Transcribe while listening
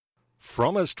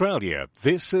From Australia,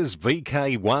 this is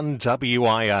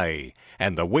VK1WIA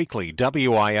and the weekly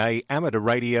WIA amateur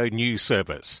radio news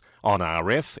service on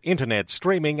RF, internet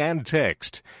streaming and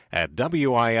text at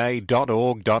wia.org.au.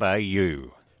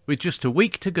 With just a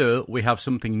week to go, we have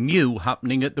something new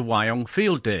happening at the Wyong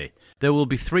Field Day. There will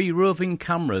be 3 roving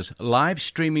cameras live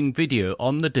streaming video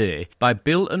on the day by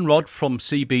Bill and Rod from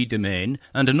CB Domain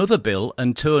and another Bill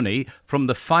and Tony from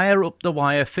the Fire Up the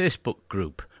Wire Facebook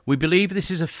group. We believe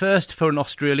this is a first for an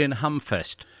Australian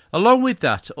hamfest. Along with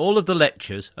that, all of the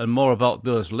lectures, and more about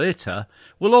those later,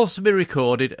 will also be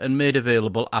recorded and made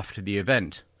available after the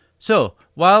event. So,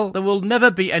 while there will never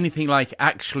be anything like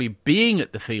actually being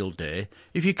at the field day,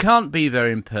 if you can't be there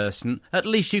in person, at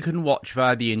least you can watch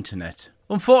via the internet.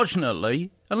 Unfortunately,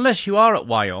 unless you are at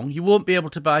Wyong, you won't be able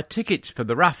to buy tickets for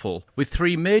the raffle, with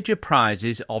 3 major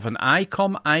prizes of an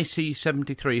ICOM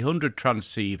IC7300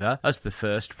 transceiver as the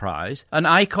first prize, an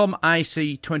ICOM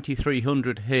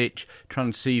IC2300H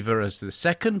transceiver as the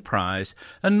second prize,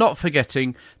 and not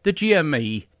forgetting the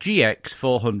GME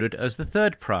GX400 as the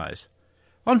third prize.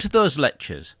 On to those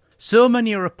lectures. So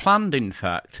many are planned, in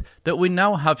fact, that we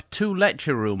now have 2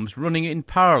 lecture rooms running in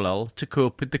parallel to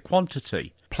cope with the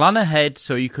quantity. Plan ahead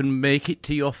so you can make it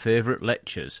to your favourite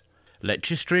lectures.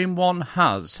 Lecture Stream 1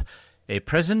 has a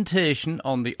presentation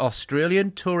on the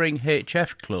Australian Touring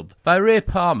HF Club by Ray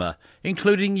Palmer,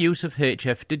 including use of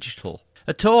HF Digital.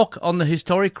 A talk on the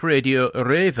historic radio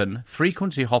Raven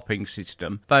frequency hopping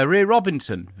system by Ray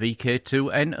Robinson,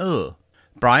 VK2NO.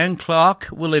 Brian Clark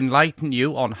will enlighten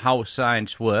you on how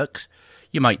science works.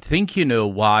 You might think you know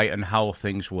why and how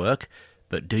things work,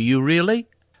 but do you really?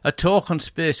 A talk on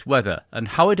space weather and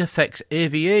how it affects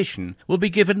aviation will be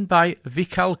given by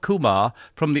Vikal Kumar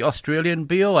from the Australian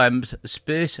BOM's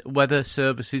Space Weather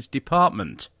Services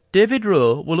Department. David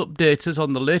Rowe will update us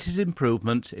on the latest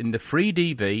improvements in the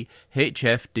FreeDV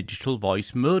HF digital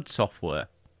voice mode software.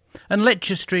 And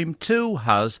Lecture Stream 2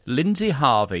 has Lindsay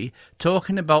Harvey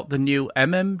talking about the new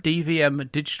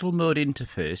MMDVM digital mode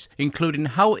interface, including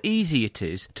how easy it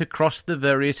is to cross the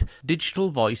various digital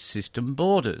voice system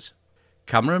borders.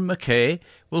 Cameron McKay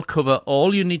will cover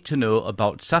all you need to know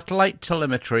about satellite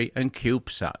telemetry and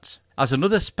CubeSats. As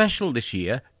another special this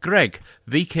year, Greg,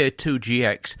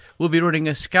 VK2GX, will be running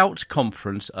a Scouts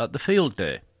conference at the field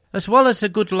day. As well as a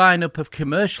good lineup of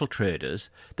commercial traders,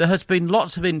 there has been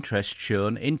lots of interest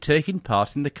shown in taking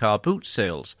part in the car boot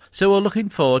sales, so we're looking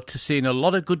forward to seeing a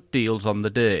lot of good deals on the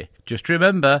day. Just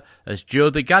remember, as Joe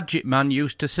the Gadget Man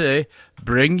used to say,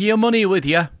 bring your money with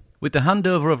you. With the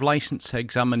handover of licence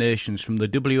examinations from the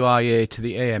WIA to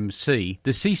the AMC, the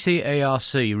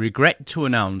CCARC regret to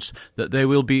announce that they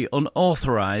will be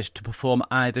unauthorised to perform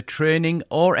either training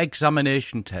or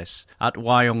examination tests at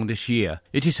Wyong this year.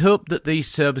 It is hoped that these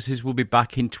services will be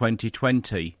back in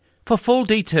 2020. For full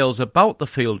details about the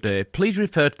field day, please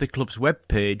refer to the club's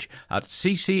webpage at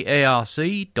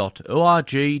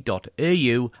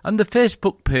ccarc.org.au and the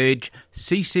Facebook page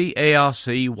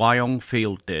CCARC Wyong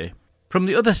Field Day. From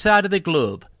the other side of the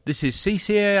globe, this is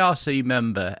CCARC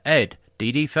member Ed,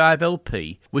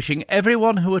 DD5LP, wishing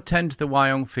everyone who attends the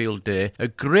Wyong Field Day a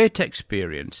great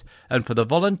experience, and for the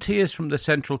volunteers from the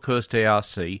Central Coast ARC,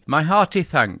 my hearty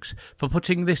thanks for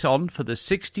putting this on for the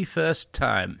 61st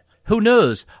time. Who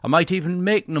knows, I might even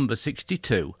make number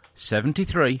 62,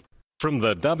 73. From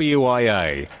the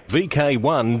WIA,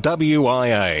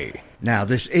 VK1WIA. Now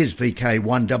this is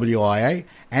VK1WIA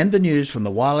and the news from the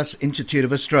Wireless Institute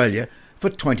of Australia for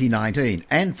 2019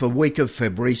 and for week of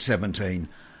February 17.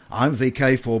 I'm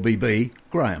VK4BB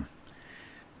Graham.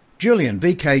 Julian,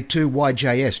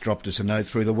 VK2YJS, dropped us a note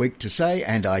through the week to say,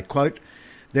 and I quote,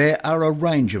 "There are a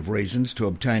range of reasons to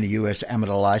obtain a US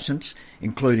amateur licence,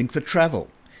 including for travel.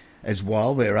 As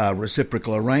while there are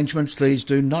reciprocal arrangements, these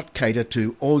do not cater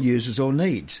to all users or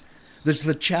needs. There's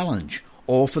the challenge,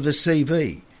 or for the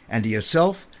CV, and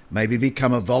yourself, maybe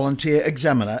become a volunteer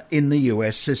examiner in the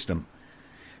US system."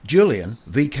 Julian,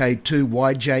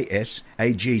 VK2YJS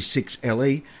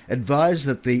AG6LE, advised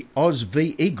that the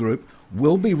AusVE group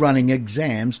will be running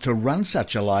exams to run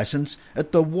such a licence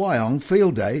at the Wyong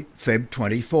Field Day, Feb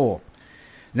 24.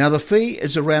 Now the fee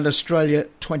is around Australia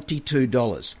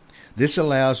 $22. This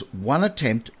allows one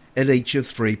attempt at each of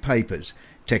 3 papers,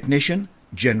 Technician,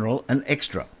 General and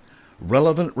Extra.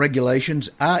 Relevant regulations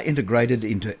are integrated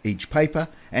into each paper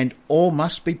and all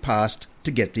must be passed to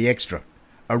get the extra.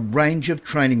 A range of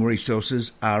training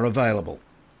resources are available.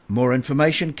 More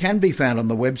information can be found on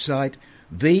the website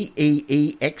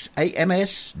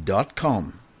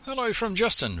veexams.com. Hello from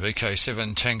Justin,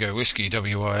 VK7 Tango Whiskey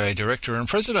WIA Director and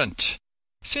President.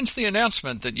 Since the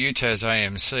announcement that UTAS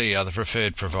AMC are the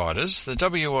preferred providers, the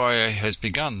WIA has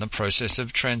begun the process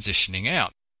of transitioning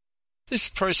out. This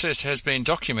process has been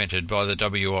documented by the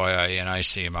WIA and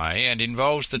ACMA and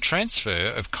involves the transfer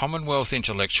of Commonwealth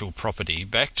intellectual property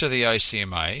back to the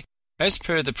ACMA as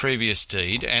per the previous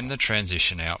deed and the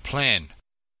transition out plan.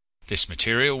 This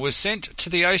material was sent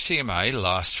to the ACMA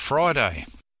last Friday.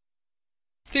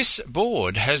 This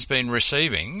board has been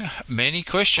receiving many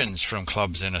questions from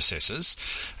clubs and assessors,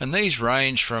 and these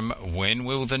range from when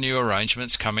will the new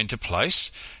arrangements come into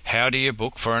place, how do you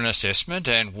book for an assessment,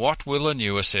 and what will a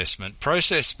new assessment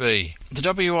process be. The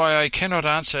WIA cannot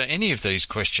answer any of these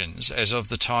questions as of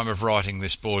the time of writing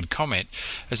this board comment,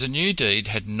 as a new deed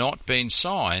had not been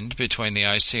signed between the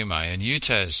ACMA and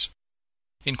UTAS.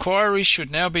 Inquiries should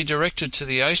now be directed to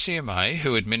the ACMA,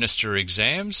 who administer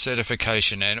exams,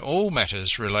 certification and all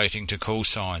matters relating to call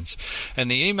signs,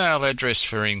 and the email address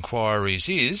for inquiries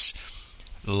is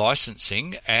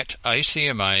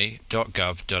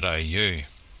licensing@acma.gov.au.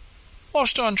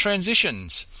 Whilst on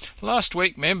transitions, last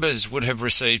week members would have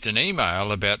received an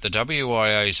email about the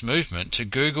WIA's movement to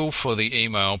Google for the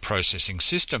email processing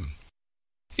system.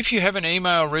 If you have an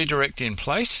email redirect in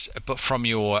place, but from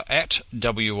your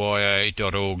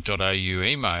 @wia.org.au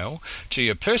email to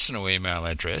your personal email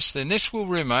address, then this will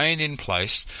remain in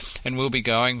place and will be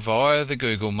going via the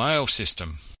Google Mail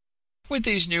system. With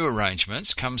these new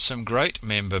arrangements comes some great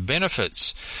member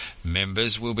benefits.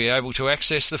 Members will be able to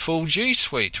access the full G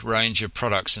Suite range of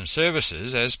products and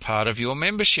services as part of your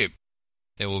membership.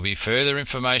 There will be further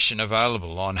information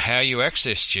available on how you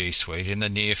access G Suite in the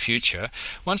near future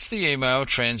once the email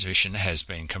transition has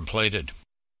been completed.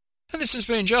 And this has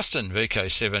been Justin,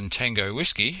 VK7 Tango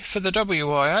Whiskey, for the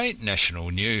WIA National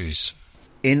News.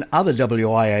 In other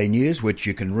WIA news, which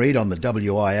you can read on the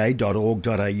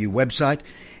wia.org.au website,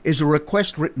 is a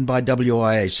request written by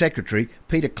WIA Secretary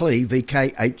Peter Clee,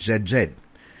 VK8ZZ.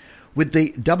 With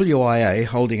the WIA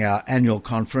holding our annual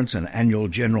conference and annual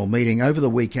general meeting over the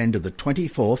weekend of the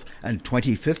 24th and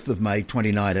 25th of May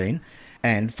 2019,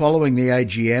 and following the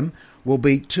AGM will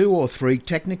be 2 or 3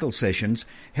 technical sessions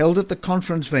held at the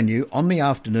conference venue on the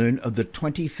afternoon of the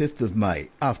 25th of May,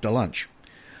 after lunch.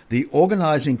 The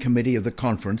organising committee of the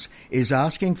conference is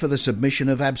asking for the submission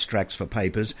of abstracts for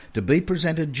papers to be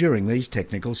presented during these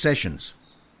technical sessions.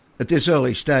 At this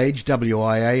early stage,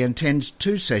 WIA intends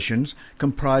 2 sessions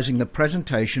comprising the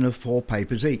presentation of 4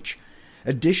 papers each.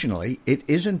 Additionally, it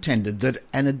is intended that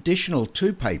an additional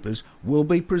 2 papers will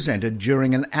be presented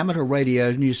during an Amateur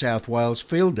Radio New South Wales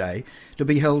Field Day to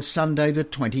be held Sunday the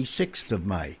 26th of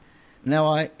May. Now,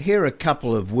 I hear a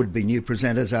couple of would-be new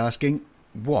presenters asking,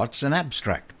 what's an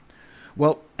abstract?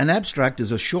 Well, an abstract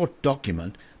is a short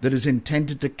document that is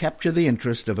intended to capture the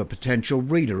interest of a potential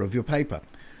reader of your paper.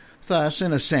 Thus,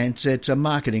 in a sense, it's a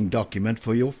marketing document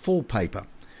for your full paper.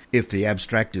 If the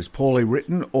abstract is poorly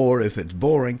written or if it's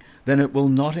boring, then it will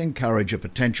not encourage a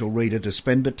potential reader to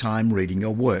spend the time reading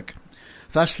your work.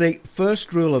 Thus, the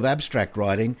first rule of abstract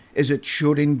writing is it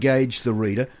should engage the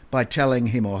reader by telling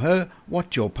him or her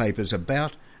what your paper's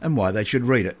about and why they should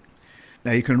read it.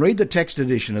 Now, you can read the text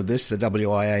edition of this, the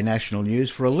WIA National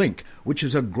News, for a link, which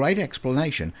is a great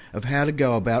explanation of how to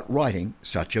go about writing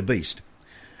such a beast.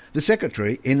 The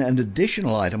Secretary, in an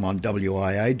additional item on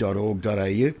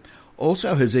wia.org.au,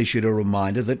 also has issued a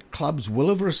reminder that clubs will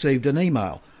have received an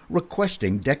email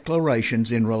requesting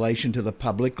declarations in relation to the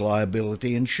public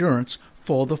liability insurance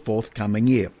for the forthcoming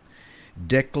year.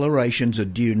 Declarations are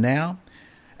due now,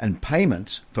 and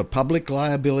payments for public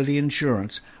liability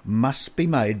insurance must be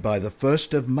made by the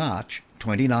 1st of March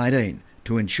 2019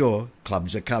 to ensure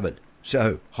clubs are covered.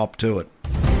 So, hop to it.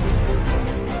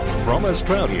 From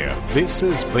Australia, this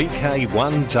is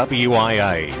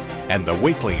VK1WIA and the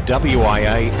weekly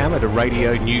WIA Amateur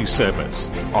Radio News Service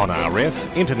on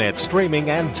RF, internet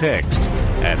streaming and text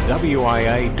at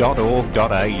wia.org.au.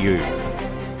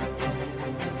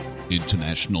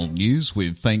 International news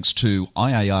with thanks to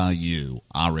IARU,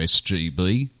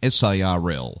 RSGB,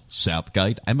 SARL,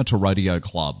 Southgate Amateur Radio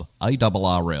Club,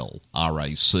 ARRL,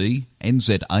 RAC,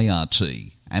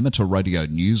 NZART, Amateur Radio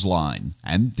Newsline,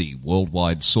 and the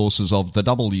worldwide sources of the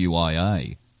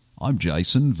WIA. I'm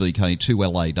Jason,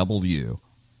 VK2LAW.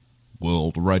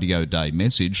 World Radio Day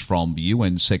message from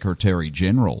UN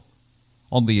Secretary-General.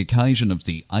 On the occasion of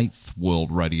the 8th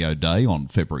World Radio Day on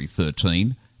February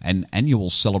 13, an annual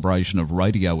celebration of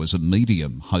radio as a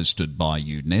medium hosted by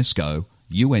UNESCO,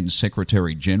 UN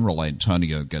Secretary-General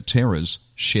Antonio Guterres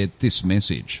shared this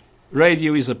message.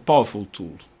 Radio is a powerful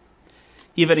tool.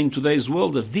 Even in today's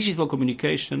world of digital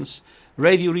communications,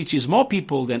 radio reaches more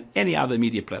people than any other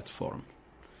media platform.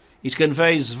 It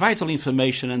conveys vital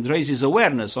information and raises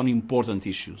awareness on important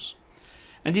issues.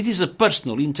 And it is a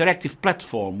personal, interactive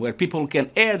platform where people can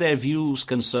air their views,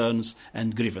 concerns,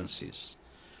 and grievances.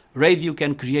 Radio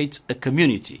can create a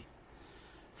community.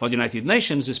 For the United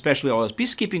Nations, especially our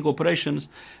peacekeeping operations,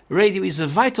 radio is a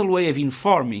vital way of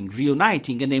informing,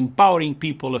 reuniting, and empowering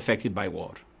people affected by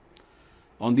war.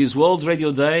 On this World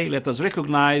Radio Day, let us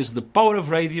recognize the power of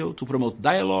radio to promote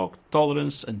dialogue,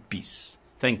 tolerance, and peace.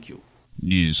 Thank you.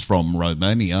 News from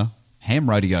Romania. Ham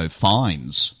radio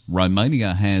fines.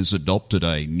 Romania has adopted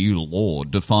a new law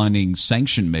defining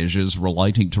sanction measures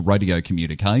relating to radio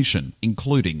communication,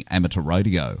 including amateur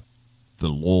radio. The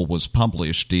law was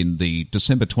published in the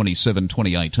December 27,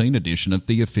 2018 edition of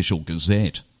the Official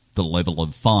Gazette. The level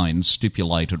of fines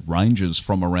stipulated ranges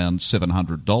from around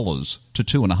 $700 to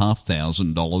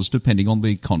 $2,500 depending on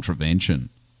the contravention.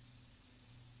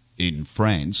 In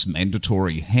France,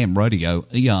 mandatory ham radio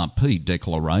ERP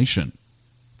declaration.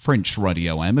 French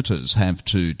radio amateurs have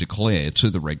to declare to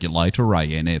the regulator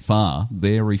ANFR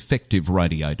their effective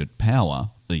radiated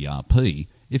power, ERP,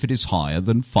 if it is higher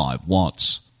than 5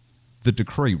 watts. The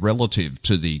decree relative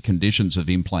to the conditions of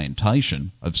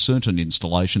implantation of certain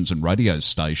installations and radio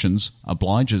stations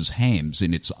obliges hams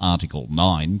in its Article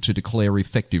 9 to declare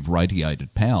effective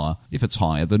radiated power if it's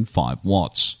higher than 5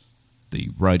 watts. The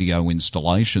radio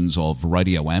installations of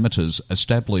radio amateurs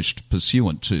established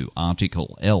pursuant to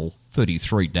Article L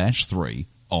 33-3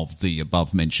 of the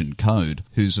above-mentioned code,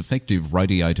 whose effective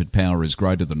radiated power is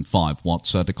greater than 5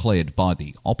 watts, are declared by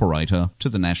the operator to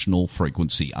the National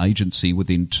Frequency Agency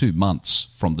within 2 months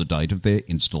from the date of their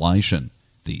installation.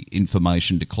 The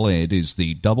information declared is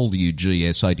the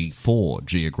WGS84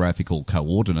 geographical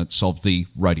coordinates of the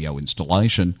radio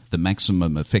installation, the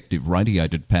maximum effective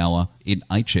radiated power in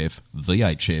HF,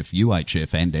 VHF,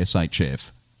 UHF and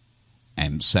SHF.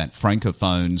 AMSAT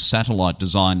Francophone Satellite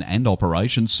Design and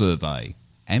Operation Survey.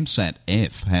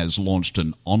 AMSAT-F has launched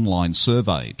an online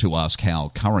survey to ask how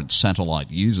current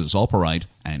satellite users operate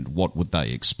and what would they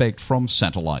expect from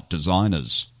satellite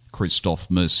designers. Christophe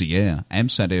Mercier,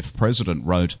 AMSAT-F president,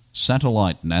 wrote,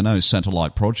 "Satellite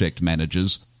nanosatellite project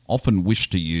managers often wish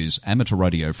to use amateur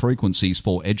radio frequencies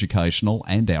for educational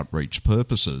and outreach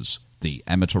purposes. The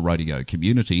amateur radio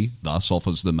community thus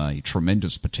offers them a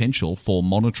tremendous potential for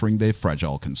monitoring their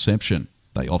fragile conception.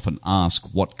 They often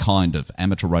ask what kind of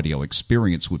amateur radio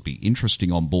experience would be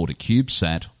interesting on board a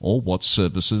CubeSat or what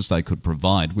services they could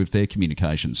provide with their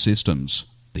communication systems.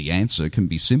 The answer can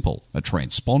be simple, a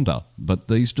transponder, but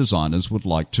these designers would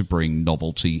like to bring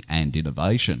novelty and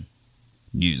innovation."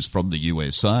 News from the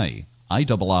USA.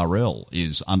 ARRL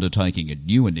is undertaking a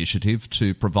new initiative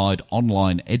to provide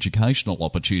online educational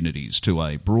opportunities to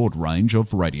a broad range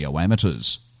of radio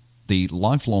amateurs. The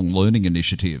Lifelong Learning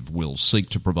Initiative will seek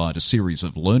to provide a series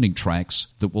of learning tracks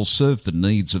that will serve the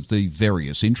needs of the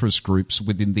various interest groups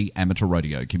within the amateur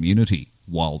radio community.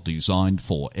 While designed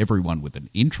for everyone with an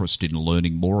interest in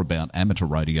learning more about amateur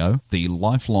radio, the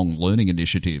Lifelong Learning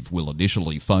Initiative will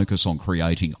initially focus on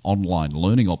creating online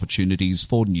learning opportunities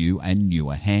for new and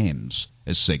newer hams,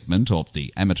 a segment of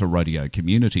the amateur radio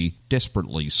community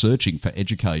desperately searching for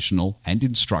educational and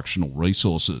instructional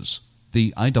resources.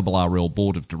 The ARRL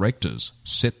Board of Directors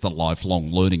set the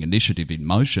Lifelong Learning Initiative in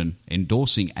motion,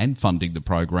 endorsing and funding the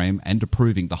program and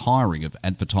approving the hiring of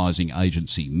advertising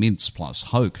agency Mintz plus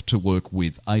Hoke to work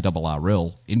with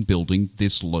ARRL in building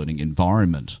this learning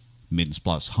environment. Mintz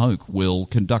plus Hoke will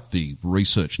conduct the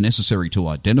research necessary to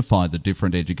identify the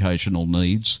different educational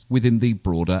needs within the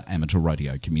broader amateur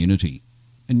radio community.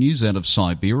 A news out of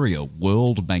Siberia,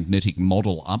 World Magnetic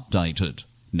Model updated.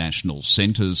 National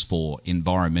Centres for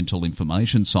Environmental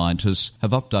Information Scientists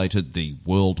have updated the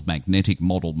World Magnetic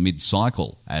Model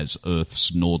mid-cycle as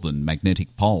Earth's northern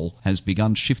magnetic pole has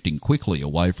begun shifting quickly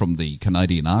away from the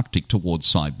Canadian Arctic towards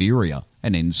Siberia,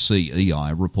 an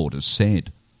NCEI report has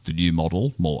said. The new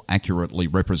model more accurately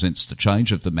represents the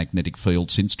change of the magnetic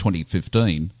field since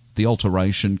 2015. The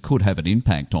alteration could have an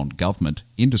impact on government,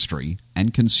 industry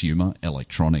and consumer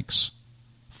electronics.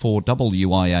 For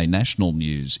WIA National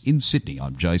News in Sydney,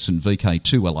 I'm Jason,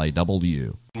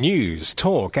 VK2LAW. News,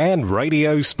 talk and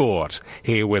radio sport.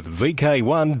 Here with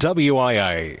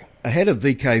VK1WIA. Ahead of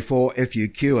VK4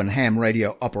 FUQ and ham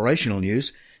radio operational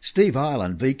news, Steve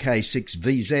Ireland,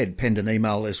 VK6VZ, penned an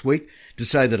email this week to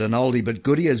say that an oldie but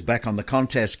goodie is back on the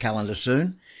contest calendar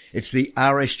soon. It's the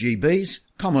RSGB's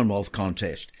Commonwealth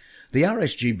Contest. The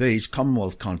RSGB's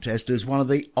Commonwealth Contest is one of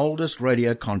the oldest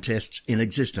radio contests in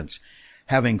existence,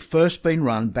 having first been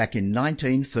run back in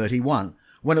 1931,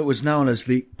 when it was known as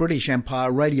the British Empire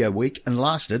Radio Week and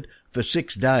lasted for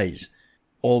 6 days.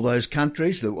 All those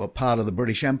countries that were part of the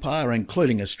British Empire,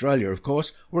 including Australia, of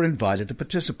course, were invited to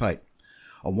participate.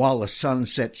 And while the sun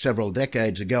set several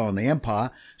decades ago on the empire,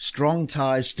 strong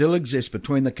ties still exist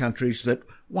between the countries that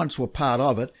once were part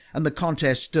of it, and the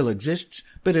contest still exists,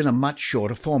 but in a much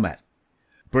shorter format.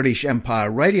 British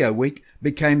Empire Radio Week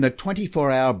became the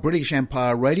 24-hour British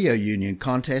Empire Radio Union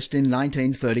contest in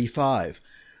 1935.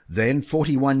 Then,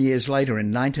 41 years later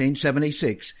in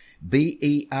 1976,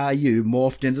 BERU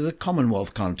morphed into the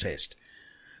Commonwealth contest.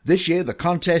 This year the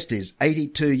contest is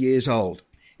 82 years old.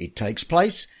 It takes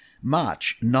place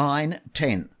March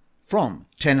 9-10 from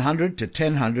 1000 to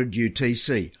 1000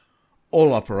 UTC.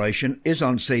 All operation is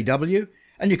on CW,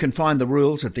 and you can find the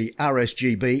rules at the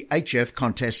RSGB HF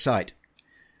contest site.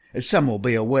 As some will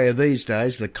be aware these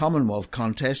days, the Commonwealth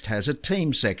contest has a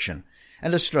team section,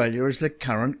 and Australia is the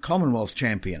current Commonwealth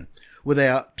champion, with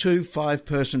our 2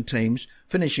 5-person teams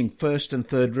finishing first and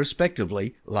third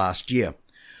respectively last year.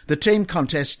 The team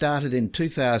contest started in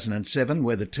 2007,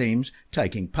 where the teams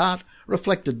taking part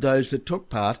reflected those that took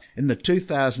part in the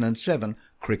 2007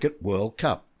 Cricket World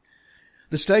Cup.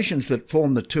 The stations that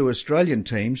form the 2 Australian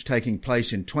teams taking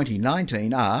place in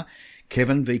 2019 are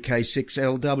Kevin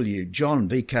VK6LW, John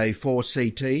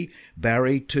VK4CT,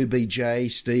 Barry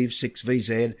 2BJ, Steve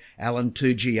 6VZ, Alan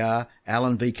 2GR,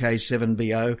 Alan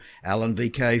VK7BO, Alan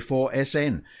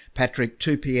VK4SN, Patrick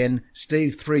 2PN,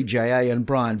 Steve 3JA and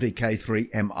Brian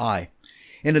VK3MI.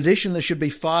 In addition, there should be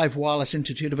 5 Wireless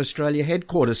Institute of Australia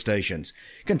headquarter stations,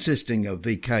 consisting of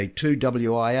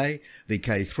VK2WIA,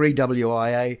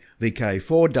 VK3WIA,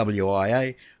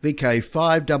 VK4WIA,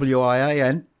 VK5WIA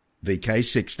and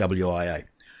VK6WIA.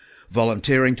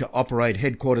 Volunteering to operate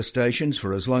headquarter stations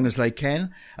for as long as they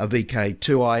can are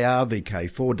VK2IR,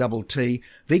 VK4TT,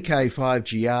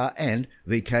 VK5GR and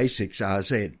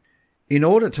VK6RZ. In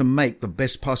order to make the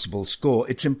best possible score,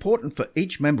 it's important for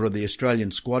each member of the Australian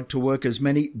squad to work as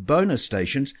many bonus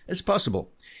stations as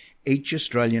possible. Each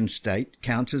Australian state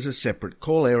counts as a separate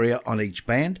call area on each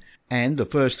band, and the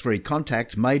first 3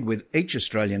 contacts made with each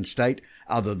Australian state,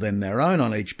 other than their own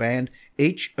on each band,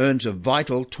 each earns a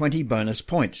vital 20 bonus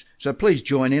points. So please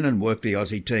join in and work the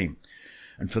Aussie team.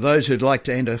 And for those who'd like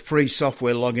to enter, free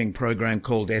software logging program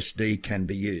called SD can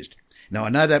be used. Now, I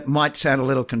know that might sound a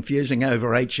little confusing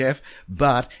over HF,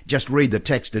 but just read the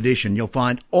text edition. You'll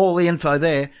find all the info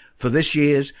there for this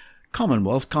year's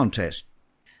Commonwealth contest.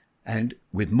 And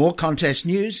with more contest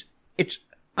news, it's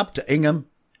up to Ingham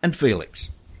and Felix.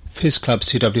 Fist Club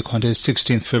CW contest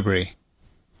 16th February.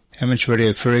 Amateur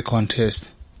Radio Ferry contest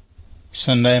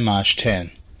Sunday, March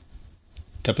 10.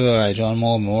 WA John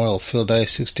Moore Memorial Field Day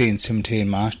 16-17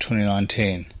 March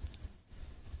 2019.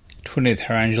 20th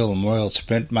Harangel Memorial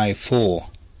Sprint May 4.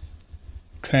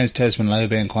 Trans-Tasman Low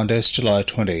Band Contest July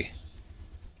 20.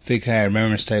 VK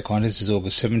Remembrance Day Contest is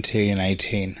August 17 and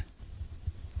 18.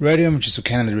 Radio Amateurs of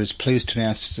Canada is pleased to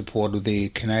announce its support of the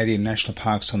Canadian National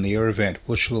Parks on the Air event,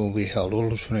 which will be held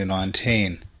all of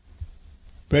 2019.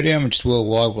 Radio Amateurs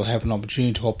worldwide will have an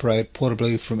opportunity to operate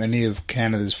portably from any of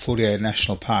Canada's 48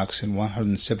 national parks and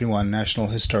 171 national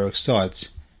historic sites.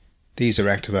 These are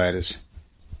activators.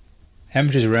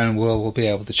 Amateurs around the world will be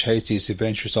able to chase these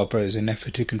adventurous operators in an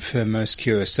effort to confirm most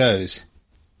QSOs.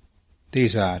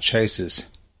 These are chasers.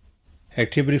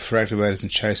 Activity for activators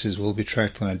and chasers will be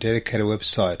tracked on a dedicated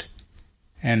website,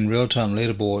 and real-time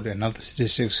leaderboard and other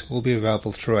statistics will be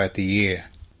available throughout the year.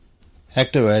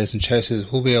 Activators and chasers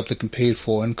will be able to compete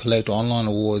for and collect online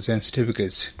awards and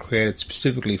certificates created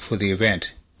specifically for the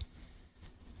event.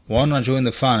 Why not join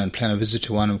the fun and plan a visit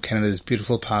to one of Canada's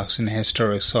beautiful parks and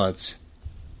historic sites?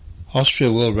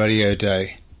 Austria World Radio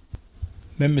Day.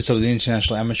 Members of the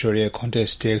International Amateur Radio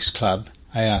Contest DX Club,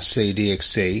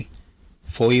 ARC-DXC,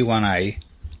 4U1A,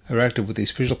 are active with the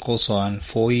special call sign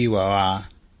 4UOR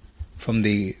from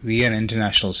the Vienna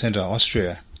International Centre,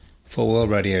 Austria, for World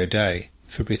Radio Day,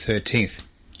 February 13th,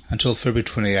 until February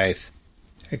 28th.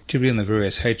 Activity on the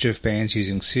various HF bands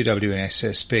using CW and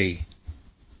SSB.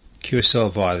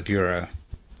 QSL via the Bureau.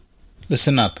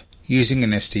 Listen up, using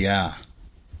an SDR.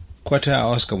 Qatar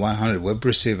Oscar 100 web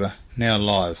receiver, now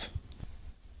live.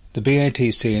 The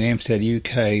BATC and AMSAT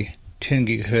UK 10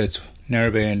 GHz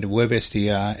narrowband web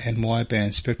SDR and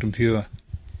wideband spectrum viewer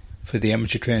for the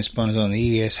amateur transponders on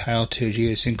the ES Hail 2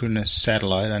 geosynchronous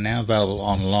satellite are now available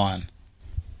online.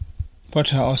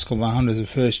 Qatar Oscar 100 is the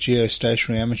first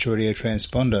geostationary amateur radio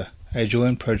transponder, a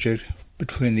joint project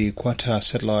between the Qatar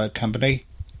Satellite Company,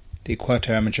 the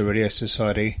Qatar Amateur Radio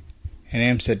Society, and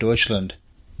AMSAT Deutschland,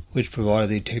 which provided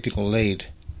the technical lead.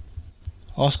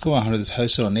 Oscar 100 is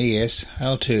hosted on ES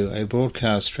Hail 2, a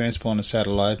broadcast transponder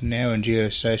satellite now in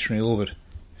geostationary orbit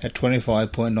at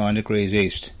 25.9 degrees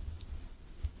east.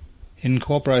 In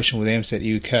cooperation with MSET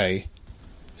UK,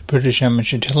 the British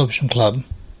Amateur Television Club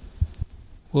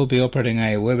will be operating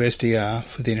a web SDR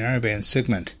for the narrowband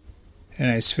segment and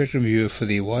a spectrum viewer for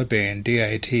the wideband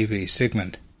DATV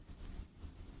segment.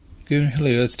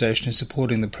 Goonhilly Earth Station is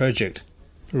supporting the project,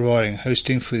 providing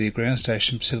hosting for the ground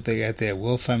station facility at their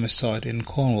world-famous site in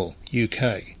Cornwall,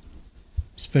 UK.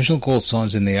 Special call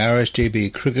signs in the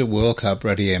RSGB Cricket World Cup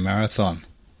Radio Marathon.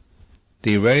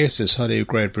 The Radio Society of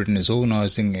Great Britain is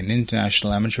organising an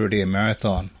international amateur radio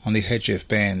marathon on the HF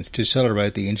bands to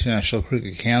celebrate the International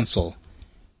Cricket Council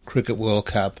Cricket World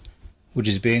Cup, which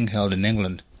is being held in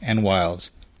England and Wales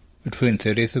between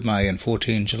 30th of May and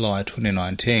 14 July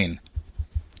 2019.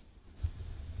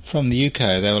 From the UK,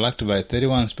 they will activate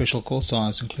 31 special call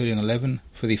signs, including 11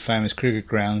 for the famous cricket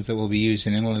grounds that will be used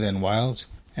in England and Wales,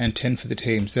 and 10 for the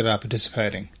teams that are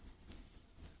participating.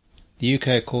 The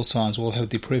UK call signs will have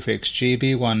the prefix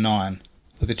GB19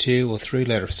 with a 2 or 3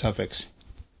 letter suffix.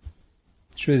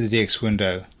 Through the DX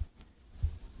window,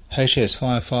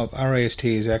 HS55 RAST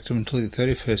is active until the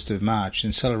 31st of March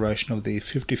in celebration of the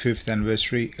 55th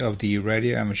anniversary of the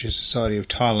Radio Amateur Society of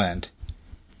Thailand.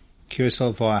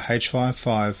 QSL via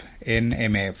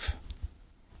H55NMF.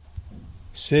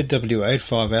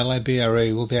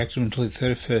 ZW85LABRE will be active until the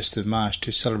 31st of March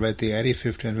to celebrate the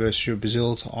 85th anniversary of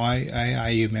Brazil's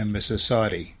IARU member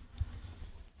society.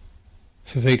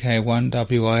 For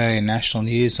VK1WIA National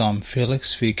News, I'm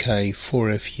Felix,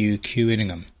 VK4FUQ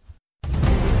Inningham.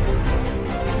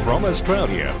 From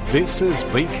Australia, this is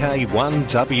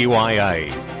VK1WIA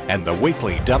and the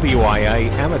weekly WIA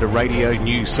amateur radio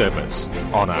news service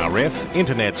on RF,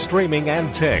 internet streaming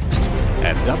and text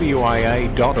at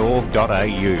wia.org.au.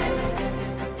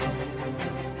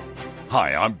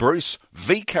 Hi, I'm Bruce,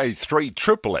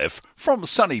 VK3FFF from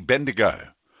sunny Bendigo.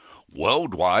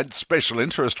 Worldwide Special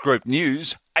Interest Group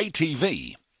News,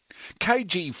 ATV.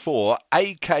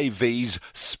 KG4AKV's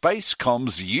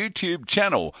Spacecom's YouTube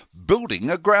channel,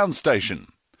 building a ground station.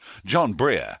 John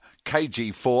Breer,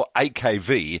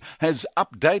 KG4AKV, has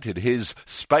updated his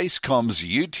Spacecom's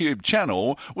YouTube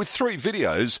channel with 3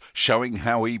 videos showing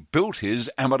how he built his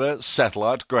amateur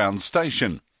satellite ground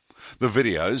station. The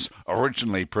videos,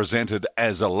 originally presented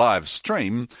as a live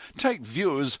stream, take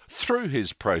viewers through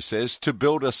his process to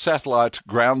build a satellite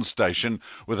ground station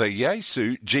with a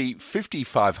Yaesu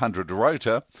G5500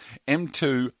 rotor,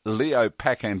 M2 Leo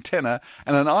pack antenna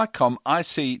and an ICOM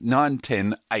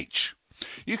IC910H.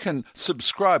 You can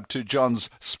subscribe to John's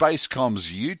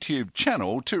Spacecom's YouTube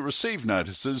channel to receive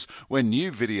notices when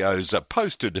new videos are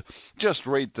posted. Just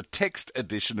read the text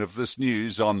edition of this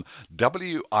news on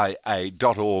wia.org.au.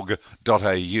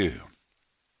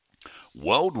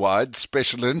 Worldwide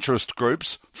Special Interest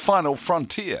Groups Final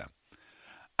Frontier.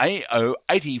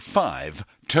 AO85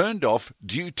 turned off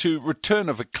due to return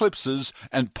of eclipses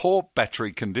and poor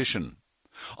battery condition.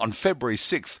 On February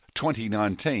 6,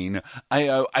 2019,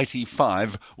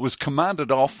 AO85 was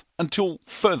commanded off until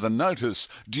further notice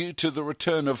due to the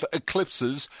return of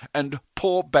eclipses and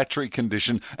poor battery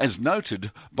condition, as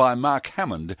noted by Mark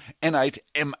Hammond,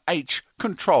 N8MH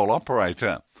control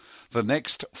operator. The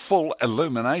next full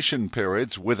illumination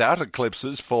periods without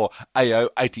eclipses for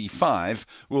AO85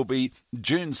 will be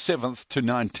June 7th to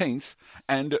 19th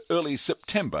and early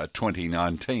September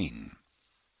 2019.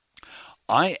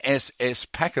 ISS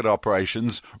packet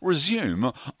operations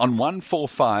resume on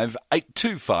 145.825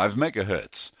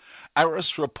 MHz.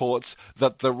 ARIS reports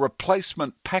that the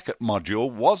replacement packet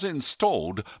module was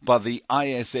installed by the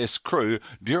ISS crew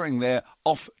during their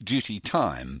off-duty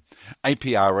time.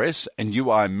 APRS and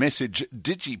UI message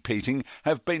digipeating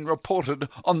have been reported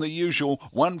on the usual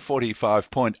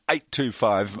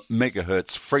 145.825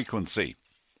 MHz frequency.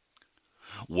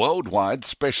 Worldwide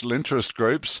Special Interest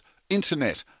Groups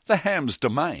Internet, the ham's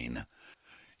domain.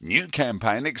 New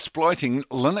campaign exploiting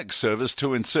Linux servers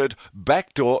to insert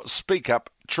backdoor SpeakUp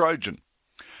Trojan.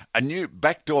 A new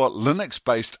backdoor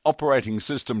Linux-based operating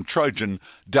system Trojan,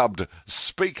 dubbed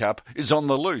SpeakUp, is on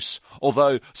the loose,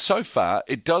 although so far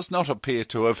it does not appear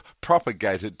to have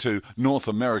propagated to North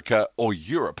America or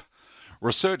Europe.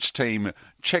 Research team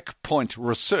Checkpoint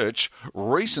Research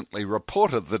recently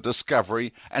reported the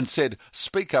discovery and said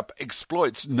SpeakUp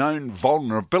exploits known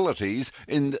vulnerabilities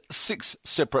in 6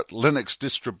 separate Linux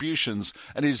distributions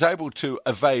and is able to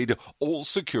evade all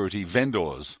security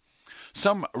vendors.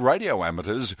 Some radio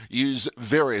amateurs use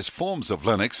various forms of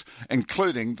Linux,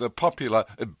 including the popular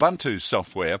Ubuntu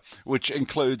software, which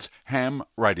includes ham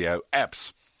radio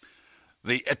apps.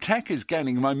 The attack is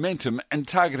gaining momentum and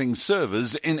targeting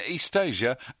servers in East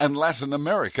Asia and Latin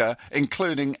America,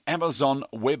 including Amazon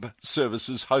Web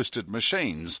Services hosted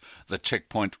machines, the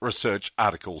Checkpoint Research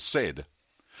article said.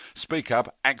 Speak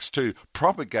Up acts to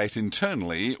propagate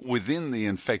internally within the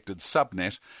infected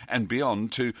subnet and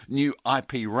beyond to new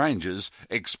IP ranges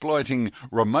exploiting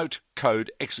remote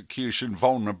code execution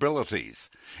vulnerabilities.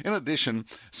 In addition,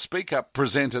 Speak Up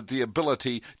presented the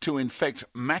ability to infect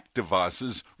Mac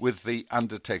devices with the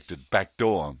undetected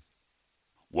backdoor.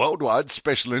 Worldwide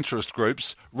special interest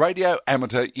groups, radio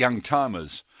amateur young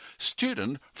timers.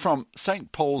 Student from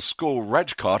St Paul's School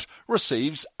Rajkot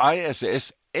receives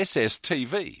ISS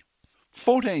SSTV.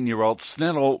 14-year-old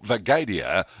Snellal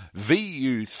Vagadia,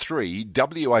 VU3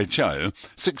 WHO,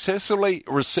 successfully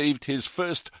received his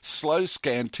first slow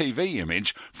scan TV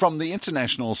image from the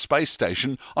International Space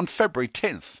Station on February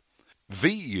 10th.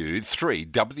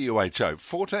 VU3 WHO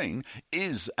 14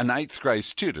 is an 8th grade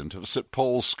student of St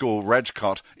Paul's School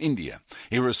Rajkot, India.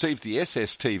 He received the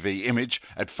SSTV image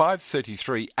at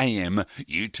 5:33 a.m.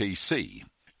 UTC.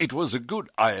 It was a good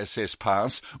ISS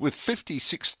pass with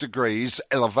 56 degrees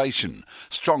elevation.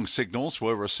 Strong signals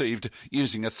were received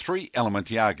using a 3-element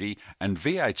Yagi and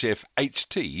VHF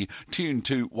HT tuned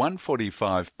to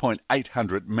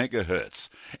 145.800 MHz.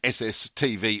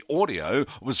 SSTV audio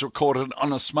was recorded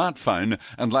on a smartphone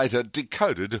and later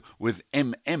decoded with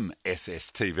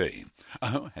MMSSTV.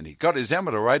 Oh, and he got his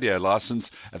amateur radio licence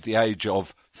at the age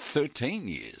of 13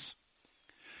 years.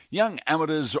 Young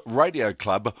Amateurs Radio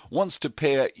Club wants to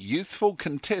pair youthful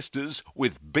contesters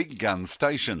with big gun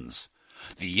stations.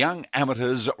 The Young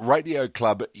Amateurs Radio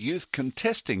Club Youth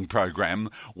Contesting Program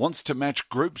wants to match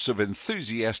groups of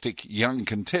enthusiastic young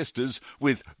contesters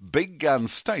with big gun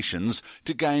stations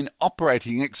to gain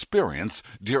operating experience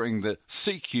during the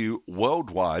CQ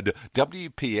Worldwide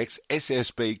WPX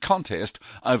SSB contest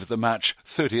over the March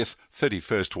 30th,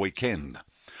 31st weekend.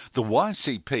 The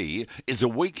YCP is a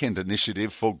weekend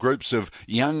initiative for groups of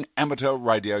young amateur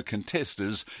radio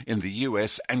contesters in the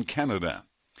US and Canada.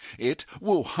 It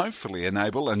will hopefully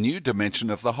enable a new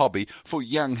dimension of the hobby for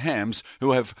young hams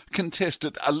who have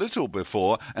contested a little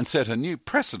before and set a new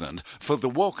precedent for the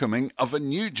welcoming of a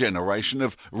new generation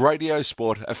of radio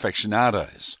sport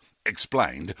aficionados.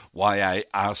 Explained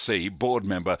YARC board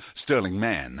member Sterling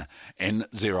Mann,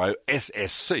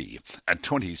 N0SSC, a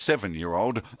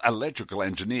 27-year-old electrical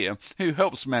engineer who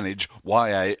helps manage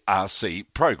YARC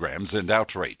programs and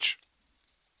outreach.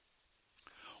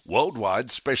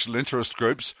 Worldwide special interest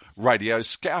groups, radio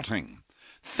scouting.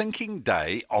 Thinking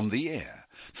Day on the Air.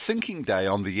 Thinking Day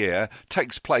on the Air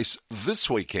takes place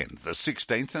this weekend, the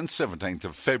 16th and 17th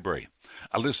of February.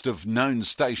 A list of known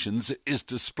stations is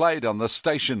displayed on the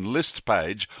station list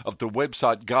page of the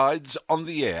website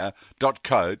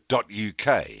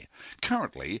guidesontheair.co.uk.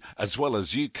 Currently, as well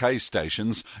as UK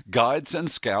stations, guides and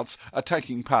scouts are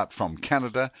taking part from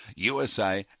Canada,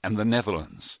 USA and the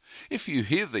Netherlands. If you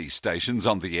hear these stations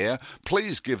on the air,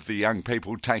 please give the young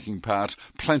people taking part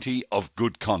plenty of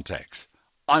good contacts.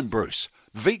 I'm Bruce.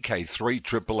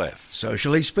 VK3FFF.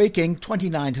 Socially Speaking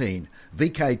 2019.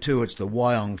 VK2 it's the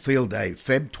Wyong Field Day,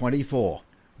 Feb 24.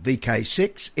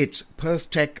 VK6 it's Perth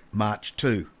Tech March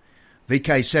 2.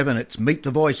 VK7 it's Meet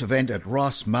the Voice event at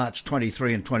Ross March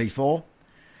 23 and 24.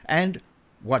 And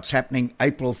what's happening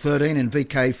April 13 in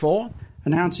VK4?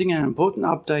 Announcing an important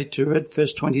update to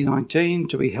Redfest 2019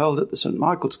 to be held at the St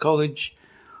Michael's College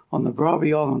on the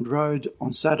Bribie Island Road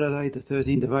on Saturday the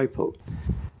 13th of April.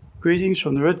 Greetings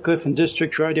from the Redcliffe and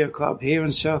District Radio Club here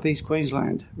in southeast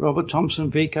Queensland. Robert Thompson,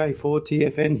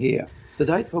 VK4TFN here. The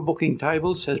date for booking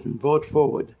tables has been brought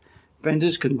forward.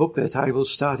 Vendors can book their tables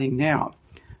starting now.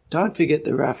 Don't forget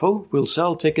the raffle. We'll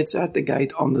sell tickets at the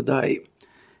gate on the day.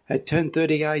 At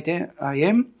 10:30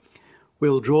 a.m,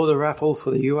 we'll draw the raffle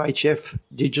for the UHF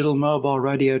Digital Mobile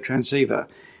Radio Transceiver,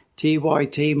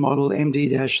 TYT model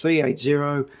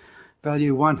MD-380,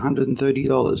 value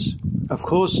 $130. Of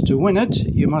course, to win it,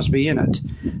 you must be in it.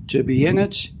 To be in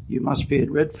it, you must be at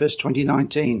Redfest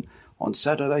 2019 on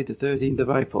Saturday the 13th of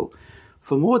April.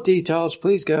 For more details,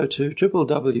 please go to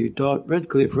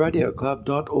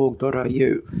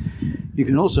www.redclifferadioclub.org.au. You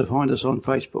can also find us on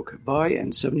Facebook, By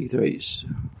and 73s.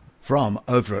 From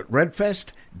over at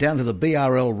Redfest down to the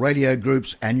BRL Radio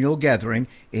Group's annual gathering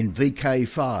in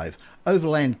VK5,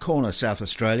 Overland Corner, South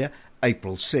Australia,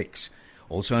 April 6.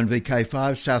 Also in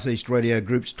VK5, Southeast Radio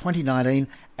Group's 2019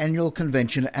 Annual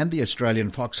Convention and the Australian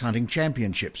Fox Hunting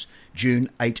Championships, June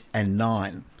 8 and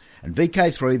 9. And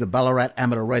VK3, the Ballarat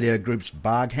Amateur Radio Group's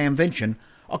Barg Hamvention,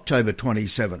 October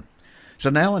 27. So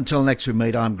now, until next we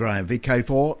meet, I'm Graham,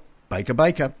 VK4, Baker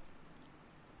Baker.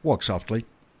 Walk softly.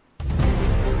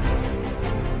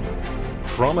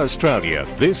 From Australia,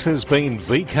 this has been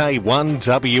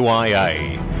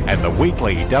VK1WIA and the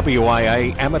weekly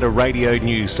WIA Amateur Radio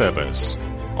News Service.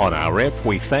 On RF,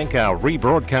 we thank our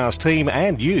rebroadcast team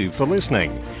and you for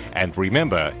listening. And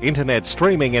remember, internet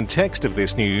streaming and text of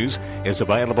this news is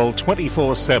available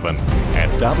 24/7 at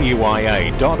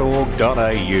wia.org.au.